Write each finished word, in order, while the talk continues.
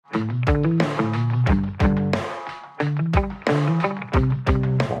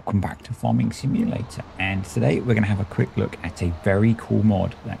Farming Simulator, and today we're going to have a quick look at a very cool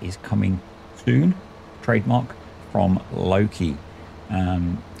mod that is coming soon, trademark from Loki.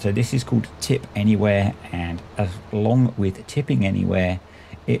 So this is called Tip Anywhere, and along with tipping anywhere,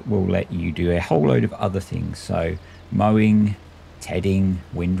 it will let you do a whole load of other things. So mowing, tedding,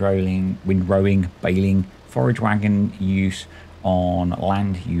 windrowing, baling, forage wagon use on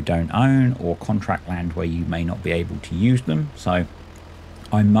land you don't own or contract land where you may not be able to use them. So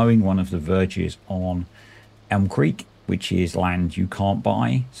I'm mowing one of the verges on Elm Creek, which is land you can't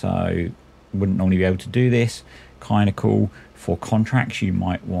buy, so wouldn't normally be able to do this. Kind of cool. For contracts, you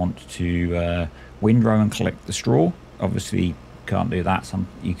might want to windrow and collect the straw. Obviously can't do that.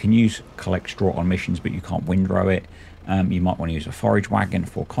 You can use collect straw on missions, but you can't windrow it. You might want to use a forage wagon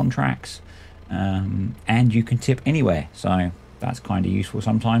for contracts, and you can tip anywhere, so that's kind of useful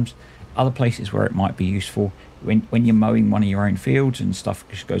sometimes. Other places where it might be useful, when you're mowing one of your own fields and stuff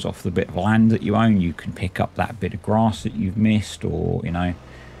just goes off the bit of land that you own, you can pick up that bit of grass that you've missed, or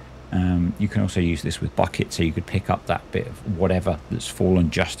you can also use this with buckets, so you could pick up that bit of whatever that's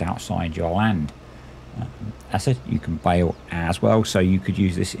fallen just outside your land. As I said, you can bale as well, so you could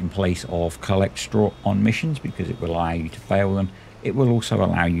use this in place of collect straw on missions because it will allow you to bale them. It will also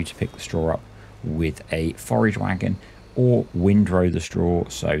allow you to pick the straw up with a forage wagon or windrow the straw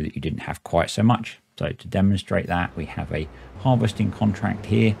so that you didn't have quite so much. So to demonstrate that, we have a harvesting contract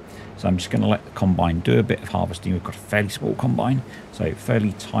here. So I'm just going to let the combine do a bit of harvesting. We've got a fairly small combine, so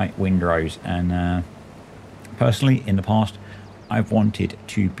fairly tight windrows. And personally, in the past, I've wanted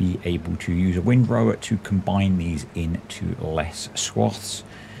to be able to use a windrower to combine these into less swaths.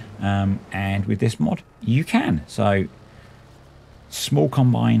 And with this mod, you can. So small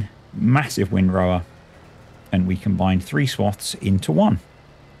combine, massive windrower, and we combine 3 swaths into one.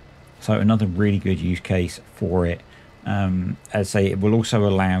 So another really good use case for it. As I say, it will also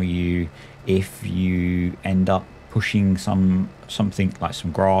allow you, if you end up pushing something like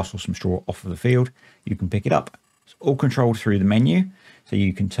some grass or some straw off of the field, you can pick it up. It's all controlled through the menu, so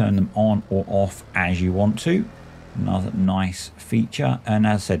you can turn them on or off as you want to. Another nice feature. And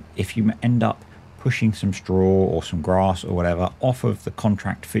as I said, if you end up pushing some straw or some grass or whatever off of the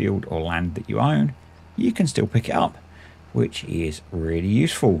contract field or land that you own, you can still pick it up, which is really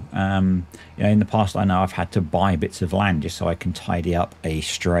useful. In the past, I know I've had to buy bits of land just so I can tidy up a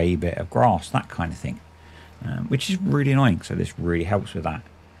stray bit of grass, that kind of thing, which is really annoying. So this really helps with that.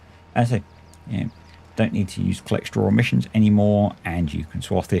 As I say, don't need to use collect straw missions anymore, and you can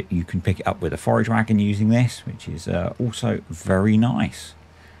swath it. You can pick it up with a forage wagon using this, which is also very nice.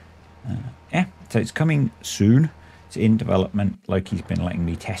 So it's coming soon. It's in development. Loki's been letting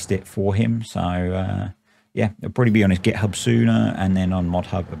me test it for him, so it'll probably be on his GitHub sooner and then on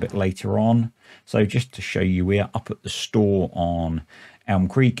ModHub a bit later on. So just to show you, we're up at the store on Elm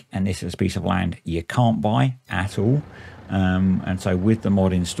Creek, and this is a piece of land you can't buy at all. And so with the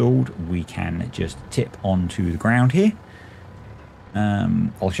mod installed, we can just tip onto the ground here.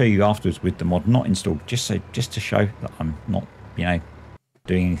 I'll show you afterwards with the mod not installed, just to show that I'm not,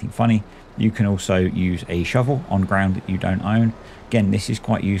 doing anything funny. You can also use a shovel on ground that you don't own. Again, this is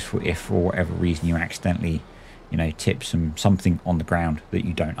quite useful if for whatever reason you accidentally, tip something on the ground that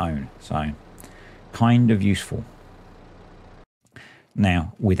you don't own. So kind of useful.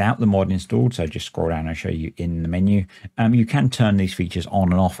 Now, without the mod installed, so just scroll down and show you in the menu, you can turn these features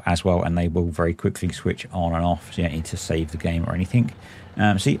on and off as well, and they will very quickly switch on and off, so you don't need to save the game or anything.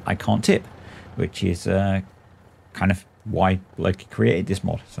 See, I can't tip, which is kind of why Loki created this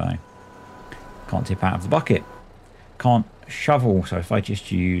mod. So can't tip out of the bucket. Can't shovel, so if I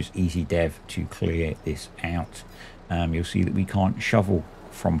just use easy dev to clear this out, you'll see that we can't shovel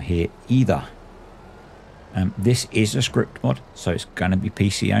from here either. This is a script mod, so it's going to be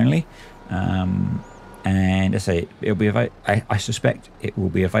PC only, and I say it'll be I suspect it will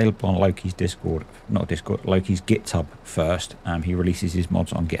be available on Loki's Loki's GitHub first. He releases his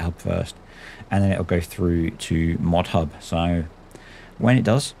mods on GitHub first, and then it'll go through to ModHub. So when it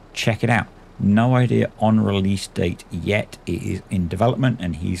does, check it out. No idea on release date yet. It is in development,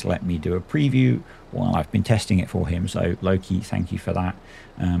 and he's let me do a preview while I've been testing it for him. So Loki, thank you for that.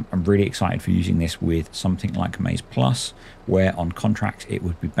 I'm really excited for using this with something like Maize Plus, where on contracts it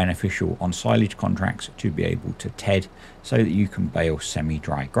would be beneficial on silage contracts to be able to TED so that you can bale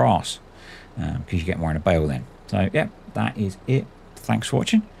semi-dry grass, because you get more in a bale then. So yeah, that is it. Thanks for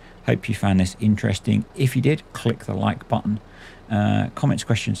watching. Hope you found this interesting. If you did, click the like button. Comments,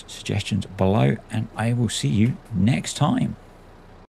 questions, suggestions below, and I will see you next time.